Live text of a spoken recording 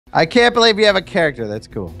I can't believe you have a character. That's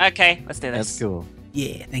cool. Okay, let's do this. That's cool.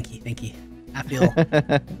 Yeah, thank you, thank you. I feel,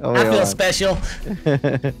 Oh, I feel special.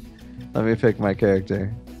 Let me pick my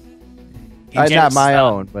character. Can Not my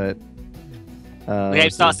start? own, but. The game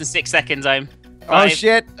starts in 6 seconds. Oh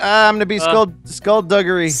shit! I'm gonna be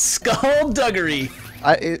Skullduggery. Skullduggery.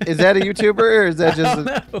 Is that a YouTuber or is that just?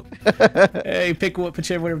 No. Hey, pick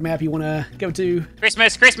whichever map you want to go to.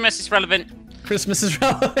 Christmas. Christmas is relevant. Christmas is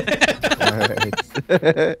relevant. All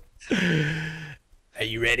right. Are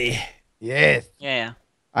you ready? Yes. Yeah.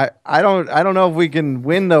 I don't know if we can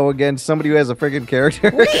win though against somebody who has a freaking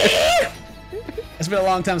character. It's been a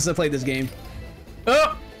long time since I played this game.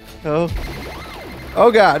 Oh. Oh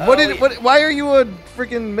God! Why are you a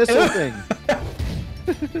freaking missile thing?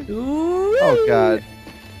 Ooh. Oh God!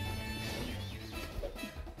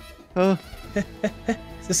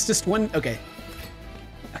 Is this just one? Okay.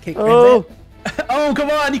 Okay. Oh! Oh, come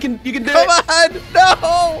on! You can do it. Come on!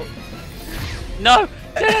 No! No.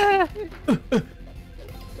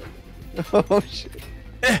 Oh shit!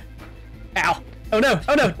 Ow! Oh no!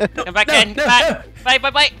 Oh no! Come back no, in. no, Back. Bye. Bye.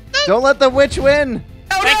 Bye. Don't let the witch win!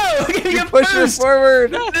 Oh no! You push her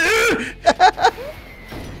forward!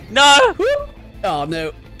 No. Oh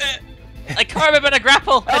no! I can't remember the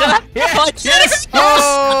grapple. I don't Yes! Yes!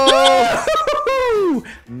 Oh!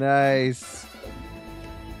 Nice!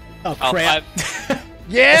 Oh crap!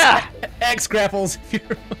 Yeah! X grapples.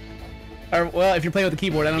 Or well, if you're playing with the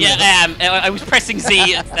keyboard, I don't Yeah, know. I am. I was pressing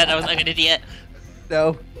Z instead. I was like an idiot.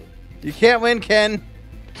 No, you can't win, Ken.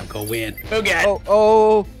 I'm gonna win. Oh god!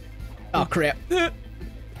 Oh! Oh crap!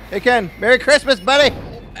 Hey, Ken. Merry Christmas, buddy.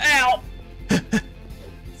 Ow!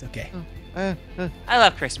 It's okay. I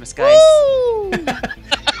love Christmas, guys. Woo!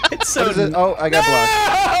 It's so. What is it? Oh, I got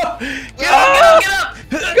blocked. Get up!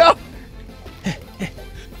 Get up! Go!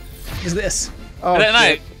 What is this? Oh, I don't know.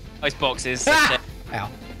 shit. Those boxes. Ow!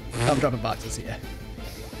 I'm dropping boxes here.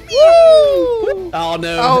 Woo! Oh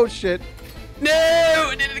no! Oh shit! No!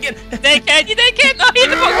 I did it again! They can. You they can. No, hit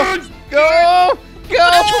the box. Go!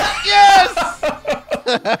 Go! Yes!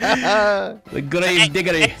 The grave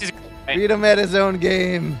diggery. Beat him at his own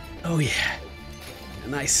game. Oh yeah.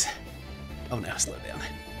 Nice. Oh no, slow down.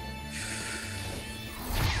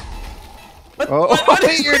 What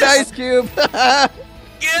is your dice cube?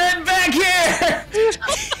 Get back here!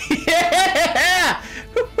 Yeah!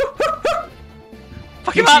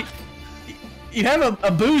 Fuck him up. You have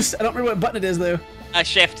a boost. I don't remember what button it is though.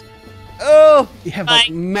 Shift. Oh! You have like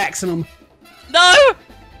Bye. maximum. No.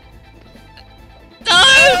 No.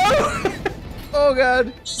 Oh God!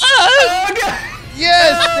 No. Oh god!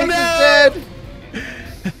 Yes! Oh, He's no!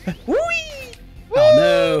 dead! Whee! Oh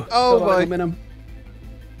no! Oh, Hold on, boy. momentum.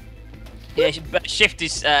 Yeah, but shift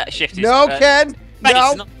is shift is. No, Ken! But No!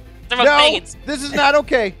 it's not the wrong thing. No! It's... This is not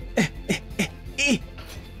okay!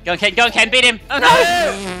 Go on, Ken. Go on, Ken. Beat him. Oh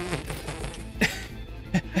no.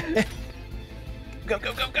 Go,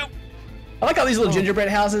 go, go, go! I like all these little gingerbread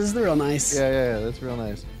houses. They're real nice. Yeah, that's real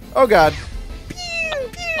nice. Oh God! Pew,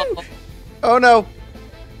 pew. Oh no!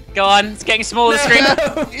 Go on. It's getting smaller. The screen.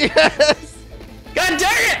 No. Yes! God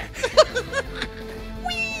dang it!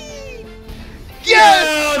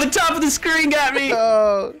 Yes! No, the top of the screen got me.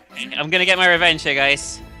 Oh! I'm gonna get my revenge here,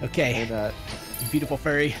 guys. Okay, You're not. beautiful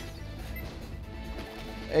furry.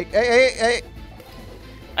 Hey!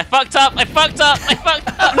 I fucked up. I fucked up. I fucked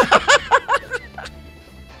up.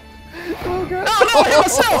 Oh God! Oh no, I hit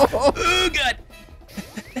myself! Oh god!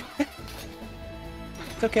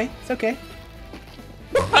 It's okay. It's okay.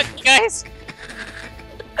 Fuck you guys.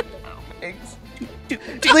 Thanks.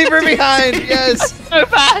 Leave her behind! Yes! So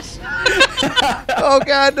bad. Oh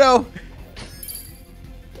God, no!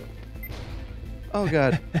 Oh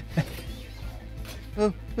God!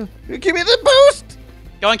 Give me the boost!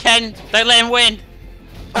 Go on, Ken. Don't let him win.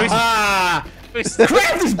 Ah! Boost.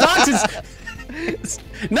 Crap! These boxes!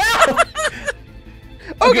 No!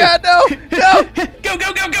 Oh Okay. God, no! No! Go,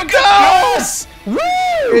 go, go, go, go! No! Yes! Woo!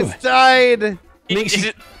 It's tied! Makes Is you,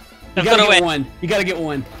 it- you I've gotta gotta get win. one. You gotta get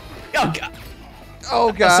one. Oh god. Oh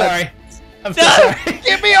I'm God! sorry. I'm so No! sorry.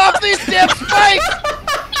 Get me off these damn spikes!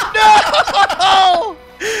 No!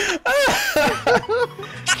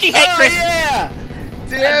 Fucking hate Oh Christmas. yeah!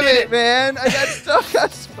 Damn did it, it. man! I got stuck on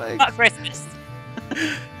spikes. Fuck Christmas.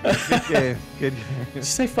 Good game. Good Did you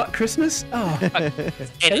say fuck Christmas? Oh. Yeah,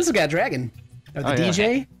 this has got a dragon. Oh, the Oh, yeah.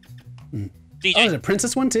 DJ? Oh, there's DJ. a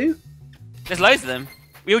princess one too? There's loads of them.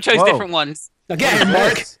 We all chose Whoa. different ones. Okay,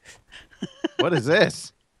 Mark. this? What is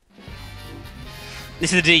this?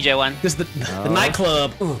 This is the DJ one. This is the Oh.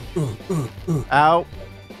 nightclub. Ow.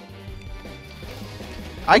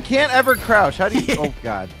 I can't ever crouch. How do you? Oh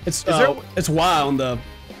God. It's Is there- it's Y on the.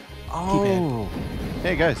 Oh.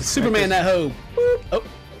 Hey guys. Superman that hoe. Boop. Oh.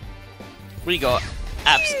 What do you got?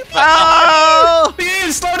 Abs. Oh!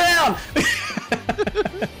 Dude, slow down.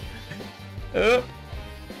 Oh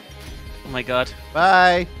my god.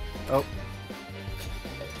 Bye. Oh.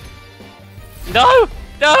 No!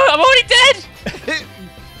 No! I'm already dead!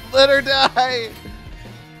 Let her die.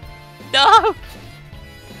 No!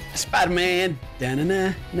 Spider-Man.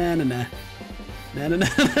 Da-na-na, na-na-na. Na-na-na.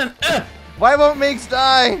 Why won't Minx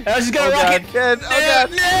die? I was just gonna rocket. God, Ken. Oh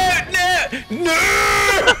No.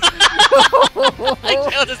 I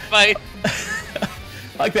killed us both.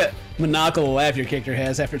 I like that monocle laugh your character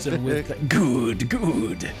has after it's with like, good. Kill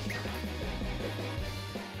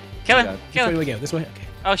him. God. Kill Which way do him. we go? This way? Okay.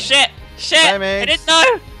 Oh shit! Shit! Bye, I Minx. didn't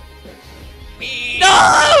know!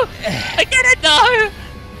 No! I didn't know!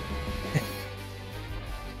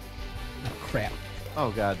 Oh, crap.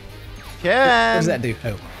 Oh God. What Ken. does that do?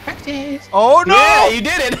 Oh. Practice. Oh no! Yeah, you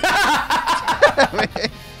did it!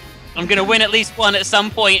 I'm gonna win at least one at some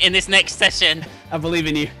point in this next session. I believe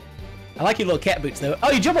in you. I like your little cat boots, though.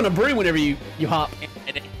 Oh, you jump on a broom whenever you hop.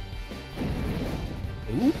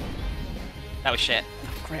 Ooh. That was shit.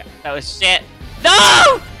 Oh, crap. That was shit.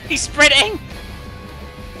 No! He's sprinting!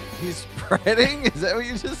 He's spreading? Is that what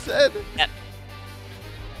you just said? Yep.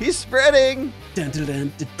 He's spreading. Dun, dun,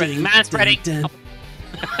 dun, dun, Spreading, man, dun, spreading. dun.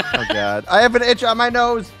 Oh God. I have an itch on my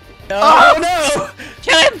nose. Oh, no!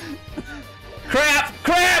 Kill him! Crap!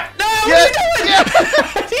 No! Yes, What are you yes.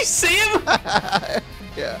 doing? Do you see him?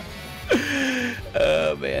 Yeah.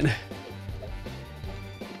 Oh, man.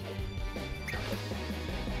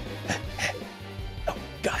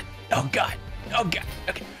 Oh, God. Okay.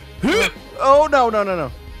 Oh no.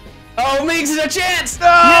 Oh, Minx is a chance! No!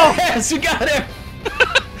 Yes, we got him!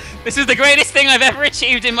 This is the greatest thing I've ever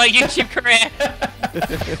achieved in my YouTube career.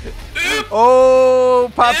 Oh,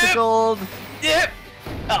 popsicle. Yep!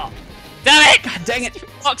 Oh, Damn it! God dang it!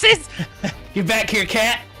 Boxes! You back here,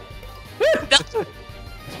 cat! No.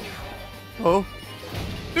 Oh.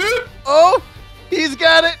 Oh, he's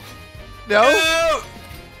got it. No. Oh,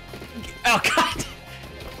 God!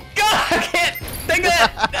 God, I can't think of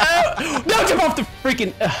that! No! No, jump off the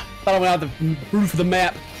freaking... thought I went out the roof of the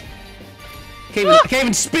map. I can't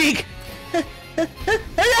even speak! Oh,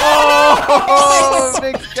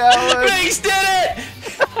 Minx got one. Minx did it!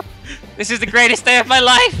 This is the greatest day of my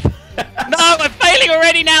life. No, I'm failing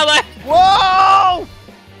already now, though. Whoa!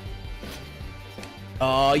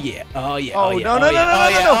 Oh, yeah. Oh, yeah. Oh, yeah. no, oh, no, yeah. no, no, oh, no,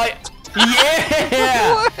 yeah. no. Oh, yeah.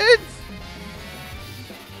 Yeah!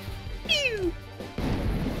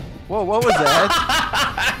 What? Whoa, what was that?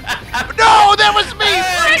 No, that was me!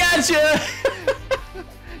 I gotcha!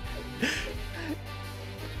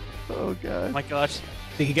 Oh, God. Oh my gosh.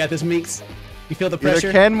 Think you got this, Minx? You feel the Either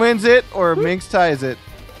pressure? Ken wins it or Minx ties it.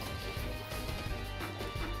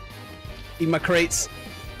 Eat my crates.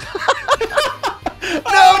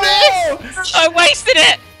 No, Minx! I wasted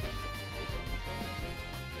it.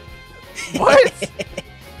 What?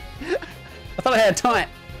 I thought I had a taunt.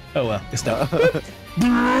 Oh, well. It's done.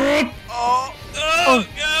 Oh, Oh,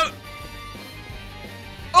 go!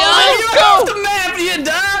 oh, you Minx, went off go! the map, you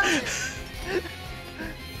die!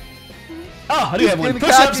 Oh, I do have one. Getting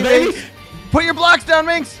Push-ups, cocky, baby! Minx. Put your blocks down,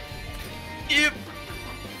 Minx. Yep.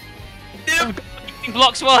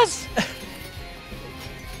 Blocks was.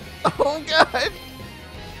 Oh, God.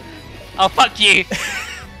 Oh, fuck you.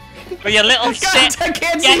 Oh, you little God, shit. I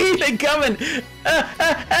can't Yeah. see anything coming!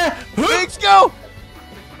 Minx, go!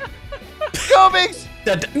 Go, Minx!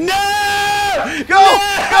 No! Go!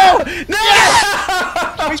 Go!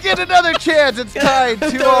 No! We get another chance. It's tied.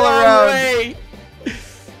 Two The all wrong around. way.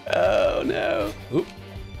 Oh, no. Oop.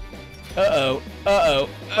 Uh-oh. Uh-oh.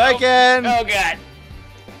 Bye, Ken. Oh, God.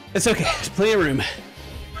 It's okay. There's plenty of room.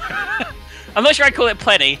 I'm not sure I'd call it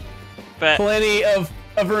plenty, but Plenty of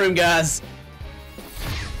room, guys.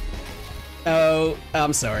 Oh,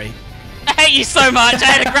 I'm sorry. I hate you so much. I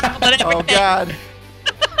had to grapple and everything. Oh, God.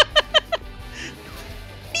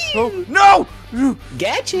 Oh, no!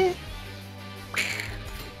 Gotcha.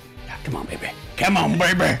 Come on, baby. Come on,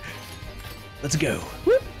 baby. Let's go.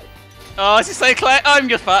 Whoop. Oh, this is so close. Oh, I'm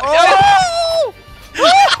just fucked. Oh!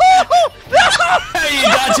 How are you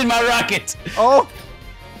dodging my rocket? Oh!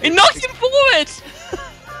 It knocks him forward.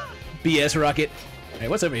 BS rocket. Hey,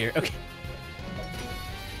 what's over here? Okay.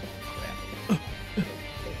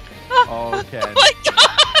 Oh, Ken. Oh my god.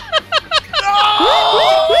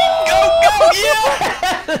 Go,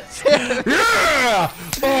 yes! Yeah!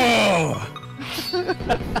 Oh!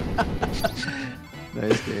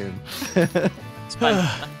 Nice game. It's fun.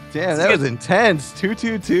 Damn, that was intense.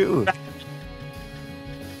 2-2-2. You want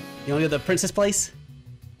to go to the princess place?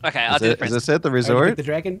 Okay, I'll Is do the it- is princess. this it, the Or you pick resort? the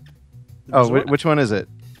dragon? Oh, which one is it?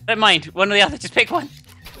 Don't mind. One or the other. Just pick one.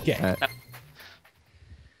 Okay. All right.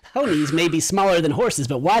 Ponies may be smaller than horses,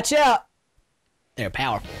 but watch out. They're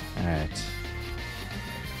powerful. All right.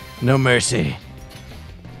 No mercy.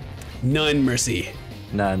 None mercy.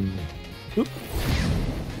 None.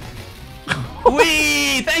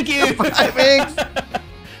 Wee! Thank you. Hi, Minx.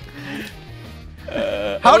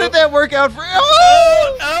 How did that work out for you?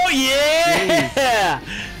 Oh! Oh yeah!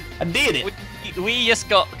 I did it. We just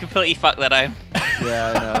got completely fucked that out.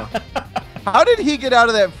 Yeah, I know. How did he get out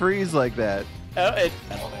of that freeze like that? Oh, I don't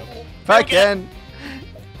know. If I can.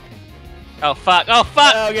 Oh fuck! Oh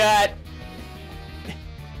fuck! Oh god.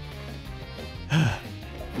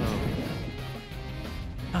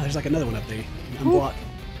 Oh, there's like another one up there. Unblock.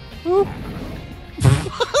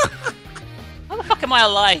 How the fuck am I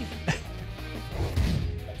alive?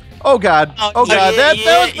 Oh god. Oh god. That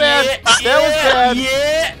was bad. Yeah, That was bad.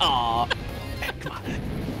 Yeah. Aw. Come on.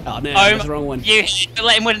 Oh no, that's the wrong one. You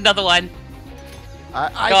let him win another one.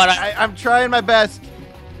 I'm trying my best.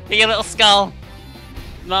 Get your little skull.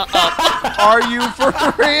 No, oh. Are you for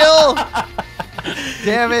real?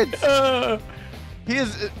 Damn it.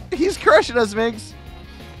 He's crushing us, Minx.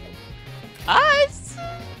 I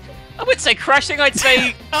would say crushing. I'd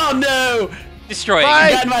say Oh no! destroying.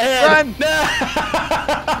 Bye. Got in my head. Run.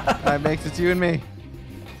 No. Alright, Minx, it's you and me.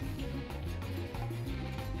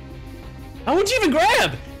 Oh, what'd you even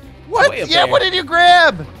grab? What? Way up Yeah, there. what did you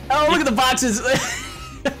grab? Oh, look at the boxes.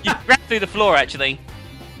 You grabbed through the floor, actually.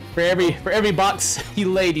 For every box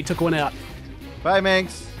you laid, you took one out. Bye,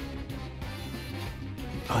 Minx.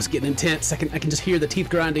 Oh, it's getting intense. I can just hear the teeth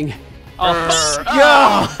grinding. Oh,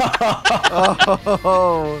 Yeah.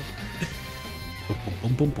 Oh.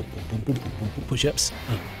 Boom, boom, boom, boom, boom, boom, boom, boom, push-ups.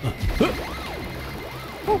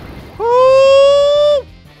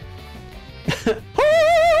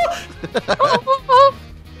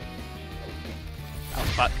 oh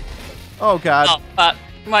fuck! Oh god. Oh fuck!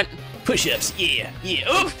 Come on! Push-ups. Yeah,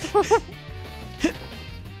 yeah. Oof.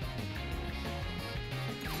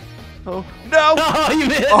 Oh no! Oh, you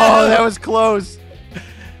missed. Oh, that was close.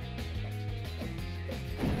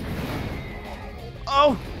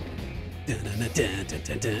 Oh! Dun, dun, dun, dun,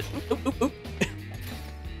 dun, dun. Oop, oop, oop.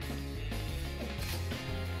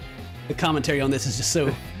 The commentary on this is just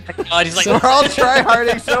so. God, he's like, We're all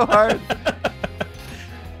try-harding so hard.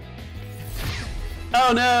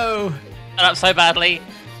 Oh no! shut up so badly.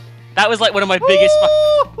 That was like one of my biggest.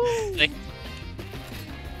 Fucking...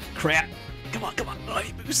 Crap! Come on, come on! Oh,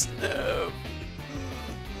 you boost! No!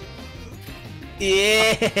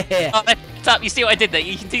 Yeah! Oh, it's up. You see what I did there?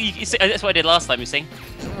 You can do. You see, that's what I did last time. You see?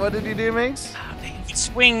 What did you do, Minx? You can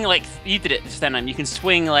swing like you did it this time. You can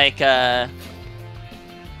swing like. Oh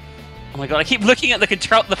my god! I keep looking at the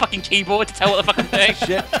fucking keyboard to tell what the fuck I'm doing.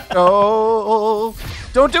 Shit. Oh!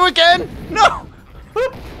 Don't do it again! No!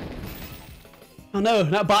 Oh no!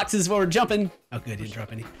 Not boxes while we're jumping. Oh good, didn't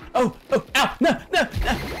drop any. Oh! Oh! Ow! No! No!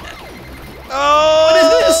 No! Oh! What is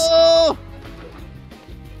this?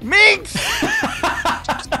 Minx!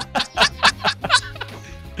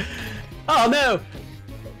 Oh no!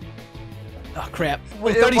 Oh crap!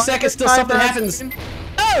 Wait, 30 why seconds is till my something mouse- happens.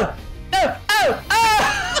 Oh! No! Oh!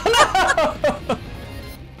 Oh!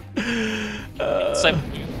 So,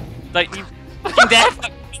 like you fucking dead.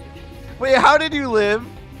 Wait, how did you live?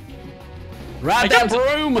 Ride that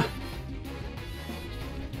broom!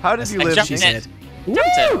 How did you I live, jumped Minx? in.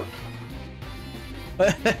 Woo!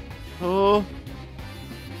 Oh.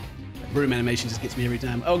 Broom animation just gets me every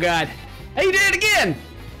time. Oh god! Hey, you did it again!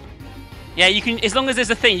 Yeah, you can. As long as there's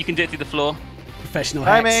a thing, you can do it through the floor. Professional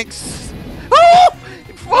Hi, hacks. Minx. Oh!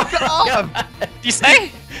 Fuck off! You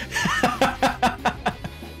say?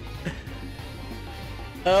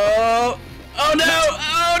 Oh! Oh no!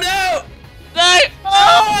 Oh no! No!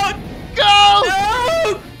 Oh! Go!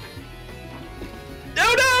 No! No!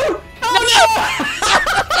 No! Oh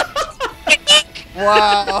no!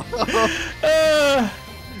 Wow.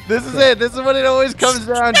 This is it. This is what it always comes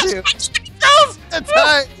down to. That's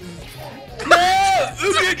right. No!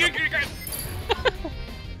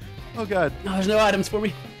 Oh god. No, there's no items for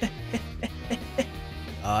me.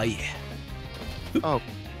 Oh yeah. Oh.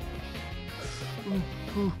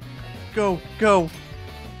 Ooh. Go, go.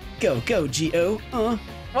 Go, go, G.O.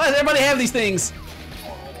 Why does everybody have these things?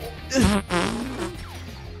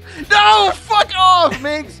 No! Fuck off,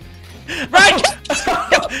 Minx! Right!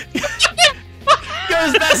 Go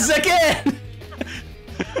as fast as I can!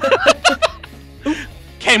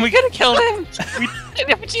 Ken, we gotta kill him! We had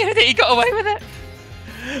the opportunity, he got away with it!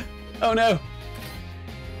 Oh no.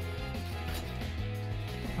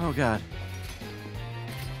 Oh god.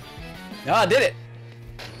 Oh, I did it.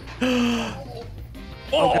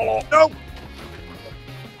 Oh, No!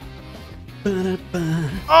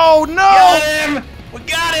 Oh no! got him! We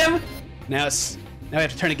got him! Now we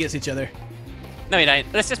have to turn against each other. No, you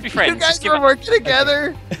don't. Let's just be friends. You guys Just give were up. working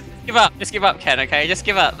together. Give up. Just give up, Ken. Okay, just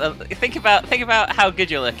give up. Think about how good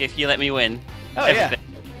you'll look if you let me win. Oh everything.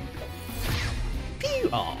 yeah. Pew!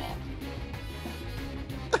 Aw.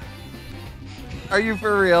 Are you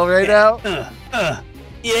for real right now?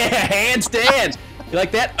 Yeah, handstand. You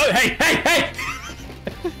like that? Oh, hey!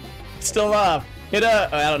 Still alive. Hit oh,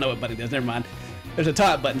 I don't know what button it does. Never mind. There's a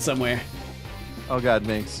top button somewhere. Oh God,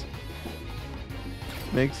 Minx.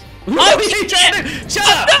 Minx. Oh, he tried to shut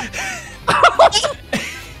up!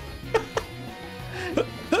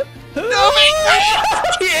 No,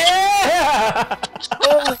 Yeah!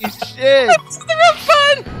 holy shit!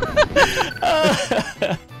 Fun.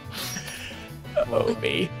 Oh,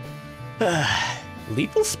 me.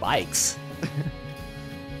 Lethal spikes.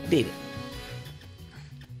 Did it.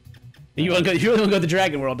 You really want to go to the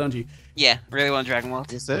Dragon World, don't you? Yeah, really want Dragon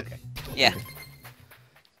World. Is it? Yeah.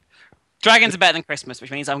 Dragons are better than Christmas,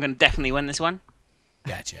 which means I'm going to definitely win this one.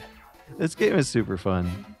 Gotcha. This game is super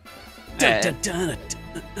fun. Dun, dun, dun,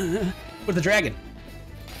 dun. Where's the dragon?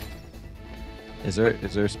 Is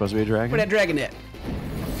there supposed to be a dragon? Where'd that dragon at?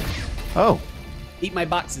 Oh. Eat my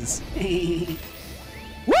boxes.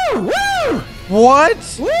 Woo! Woo!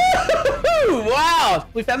 What? Woo! Wow!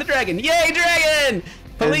 We found the dragon. Yay, dragon!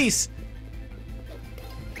 Police.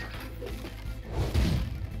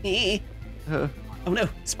 Uh, Oh no,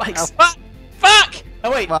 spikes. Fuck! Fuck!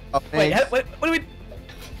 Oh wait, wow, wait, thanks. what do we?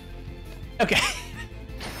 Okay.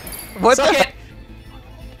 What Suck the? it.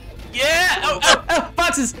 Yeah! Oh,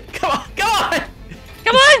 boxes! Come on, come on!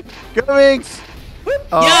 Come on! Go, Minx!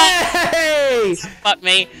 Oh. Yay! Fuck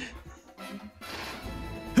me.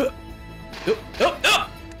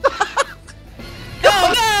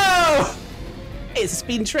 Oh no! Hey, it's a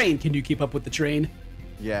speeding train. Can you keep up with the train?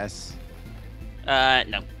 Yes,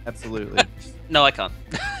 No. absolutely. No, I can't.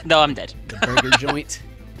 No, I'm dead. The burger joint.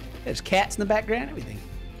 There's cats in the background. Everything.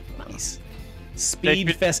 Nice.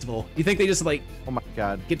 Speed festival. You think they just like Oh my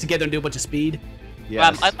God. get together and do a bunch of speed?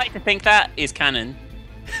 Yes. I'd like to think that is canon.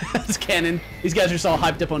 That's canon. These guys are just all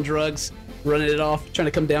hyped up on drugs, running it off, trying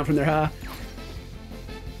to come down from their high.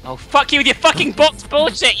 Oh, fuck you with your fucking box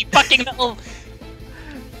bullshit, you fucking little...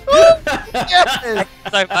 Yes.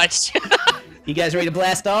 So much. You guys ready to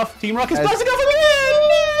blast off? Team Rocket's Yes. supposed to go for the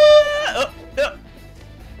win!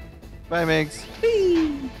 Bye, Minx.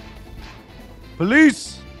 Whee!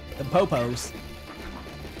 Police. The popos.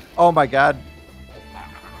 Oh my God.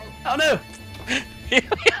 Oh no!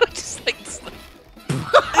 Just like...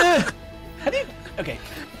 How do you... Okay.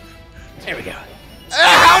 There we go.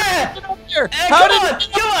 How did you get up here? How Come did on! you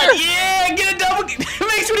get Come up on! here? Yeah! Get a double...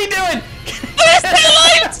 Max, what are you doing? Stay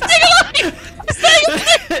alive! Stay alive! Stay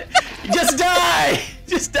alive! Just die!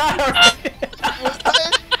 Just die already!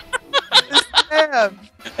 Damn.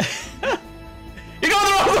 You're going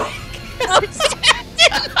the wrong way!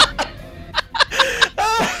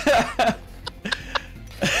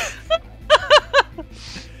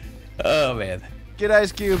 Oh man. Get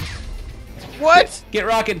Ice Cube. What? Get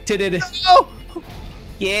rocketed. No.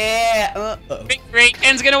 Yeah. Uh-oh. Victory!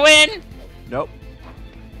 Ken's gonna win! Nope.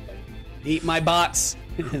 Eat my bots.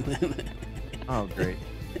 Oh, great.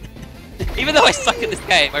 Even though I suck at this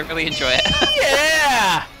game, I really enjoy it.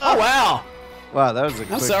 Yeah. Oh wow. Wow, that was a I'm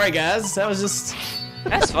quick... sorry guys. That was just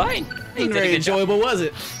That's fine. You wasn't did a very good job. enjoyable, was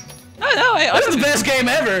it? No, I That was the best game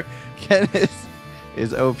ever. Ken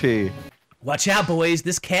is OP. Watch out, boys.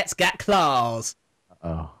 This cat's got claws.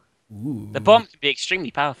 Oh. Ooh. The bomb can be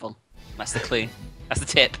extremely powerful. That's the clue. That's the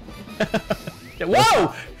tip. Whoa!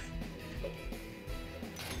 Oh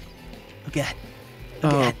god. Oh Oh.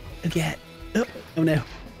 god. Oh god. Oh, oh no.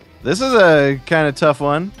 This is a kind of tough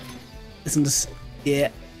one. This one just. Yeah.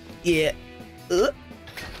 Yeah.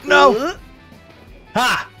 No.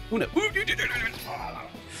 Ha! Oh no.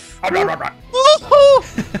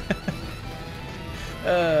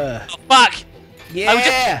 Oh, fuck!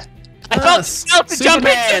 Yeah! I felt the jump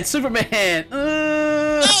into- Superman!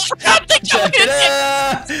 Jump the jump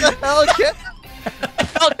into Hell, Ken. I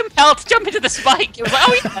felt compelled to jump into the spike. It was like,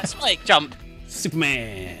 oh yeah, spike, jump.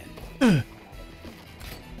 Superman!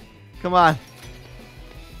 Come on.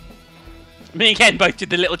 Me and Ken both did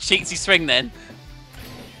the little cheatsy swing then.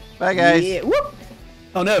 Bye, guys. Yeah. Whoop!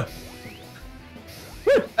 Oh no!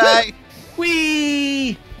 Woo! Bye.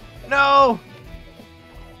 Whee! No.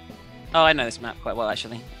 Oh, I know this map quite well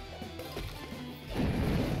actually.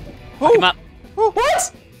 Woo. Fuck him up.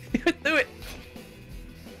 What? Do it!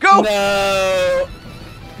 Go. No!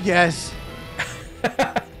 Yes.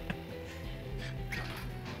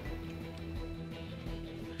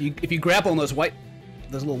 If you grapple on those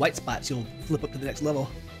little white spots, you'll flip up to the next level.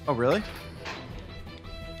 Oh, really?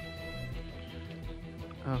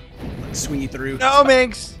 Oh. Like, swing you through. No,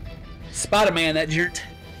 Minx! Spider-Man, that jerk.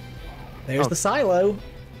 There's Oh. the silo.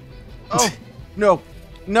 Oh, no.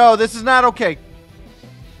 No, this is not okay.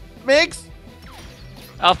 Minx?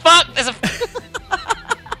 Oh fuck! There's a.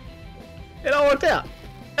 It all worked out.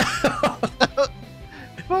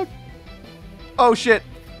 Fuck. Oh, shit.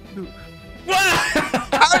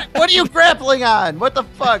 What? What are you grappling on? What the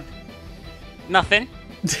fuck? Nothing.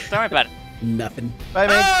 Don't worry about it. Nothing. Bye,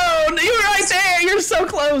 Minx. Oh, you're right there. You're so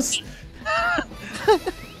close.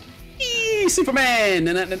 Eee, Superman.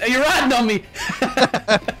 You're riding on me.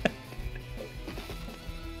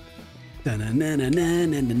 One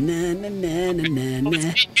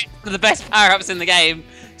of the best power-ups in the game.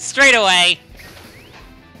 Straight away.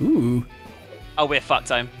 Ooh. Oh, we're fucked,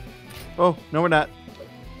 time. Oh, no, we're not.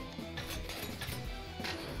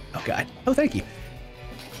 Oh god. Oh, thank you.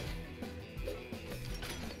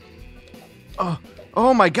 Oh,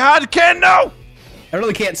 oh my God, Ken, no! I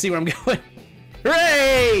really can't see where I'm going.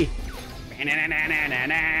 Hooray!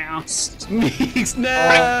 Meeks,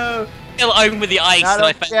 no! Still own with the ice. Not And I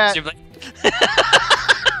over found yet.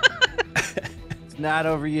 It's not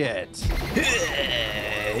over yet.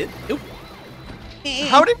 Oop.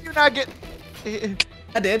 How did you not get...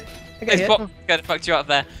 I did. I got This hit. box gonna fuck you up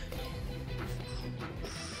there.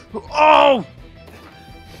 Oh!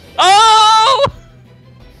 Oh!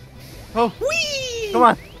 Oh, Whee! come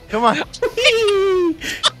on, come on. Whee!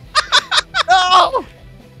 No!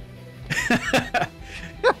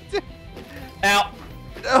 Ow.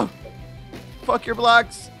 No! Fuck your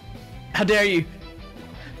blocks. How dare you?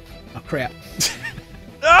 Oh, crap.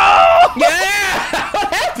 No! Yeah!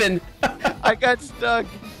 What happened? I got stuck.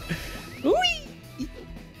 Whee!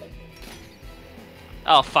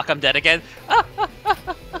 Oh fuck! I'm dead again.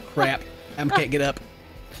 Crap. I can't get up.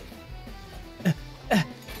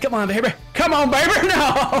 Come on, baby. Come on, baby.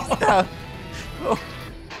 No! Oh,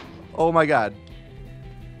 oh my God.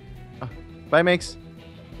 Bye, Minx.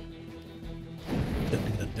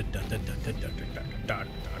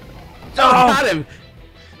 Oh, got him.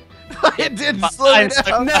 I didn't slow I'm it so-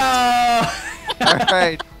 down. No! All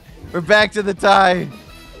right, we're back to the tie.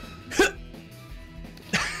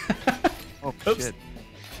 Oh Oops. shit.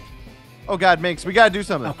 Oh God, Minx, we gotta do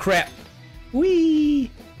something. Oh, crap. Whee!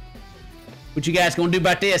 What you guys gonna do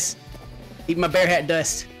about this? Eat my bear hat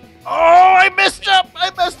dust. Oh, I messed up.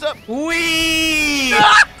 I messed up. Whee!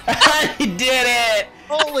 I did it!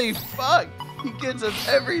 Holy fuck! He gets us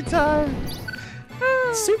every time.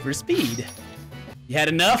 Super speed. You had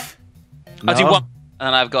enough? I'll do No. one, and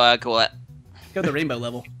then I've got to call it. Go to the rainbow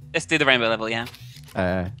level. Let's do the rainbow level, yeah.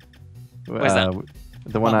 Where's that?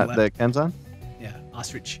 The one Bottom that Ken's on? Yeah,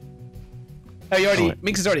 ostrich. Oh, you already. Oh, wait.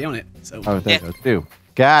 Minx is already on it. So Oh, there Yeah. you go. Two.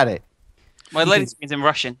 Got it. My loading screen's in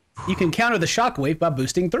Russian. you can counter the shockwave by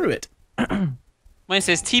boosting through it. Mine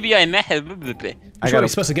says TBI meh. I Which way got are you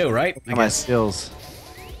supposed to go, right? I my guess. skills.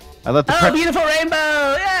 I let the Oh, beautiful rainbow!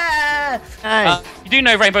 Yeah! Nice. You do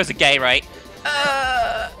know rainbows are gay, right?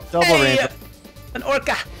 Double hey, rainbow. An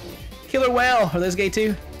orca! Killer whale! Are those gay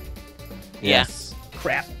too? Yes.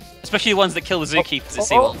 Crap. Especially the ones that kill the zookeepers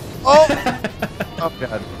at Oh, SeaWorld. oh. Oh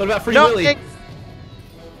God. What about Free No, Willy? Minx.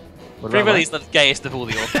 What Free about Willy's the gayest of all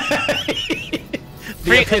the orcas.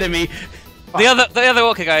 The epitome. the other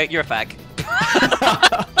orca guy, you're a fag.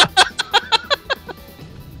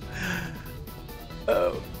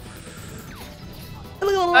 Oh. A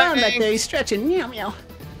little around back Thanks. there, he's stretching. Meow meow.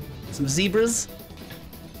 Some zebras.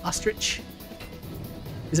 Ostrich.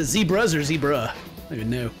 Is it zebras or zebra? I don't even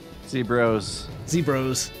know. Zebros.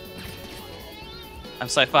 Zebros. I'm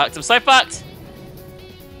so fucked. I'm so fucked.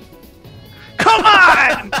 Come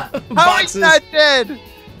on! How are Boxes. you not dead?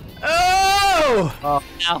 Oh! Oh,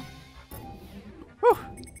 Ow.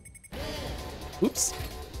 Oops.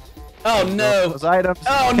 Oh no. those items.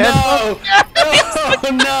 Oh Ken- no! Oh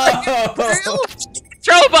no!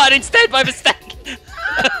 Control button instead by mistake.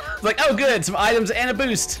 It's like, oh good, some items and a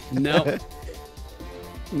boost. No.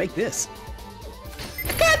 Make this.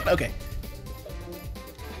 God. Okay.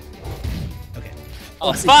 Okay.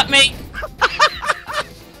 Oh fuck me!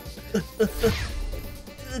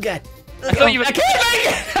 Oh god. I thought you were. I can't make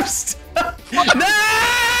it! I'm stuck. No!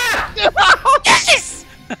 Yes!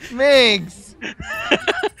 Minx!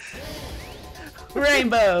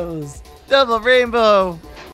 Rainbows. Double rainbow!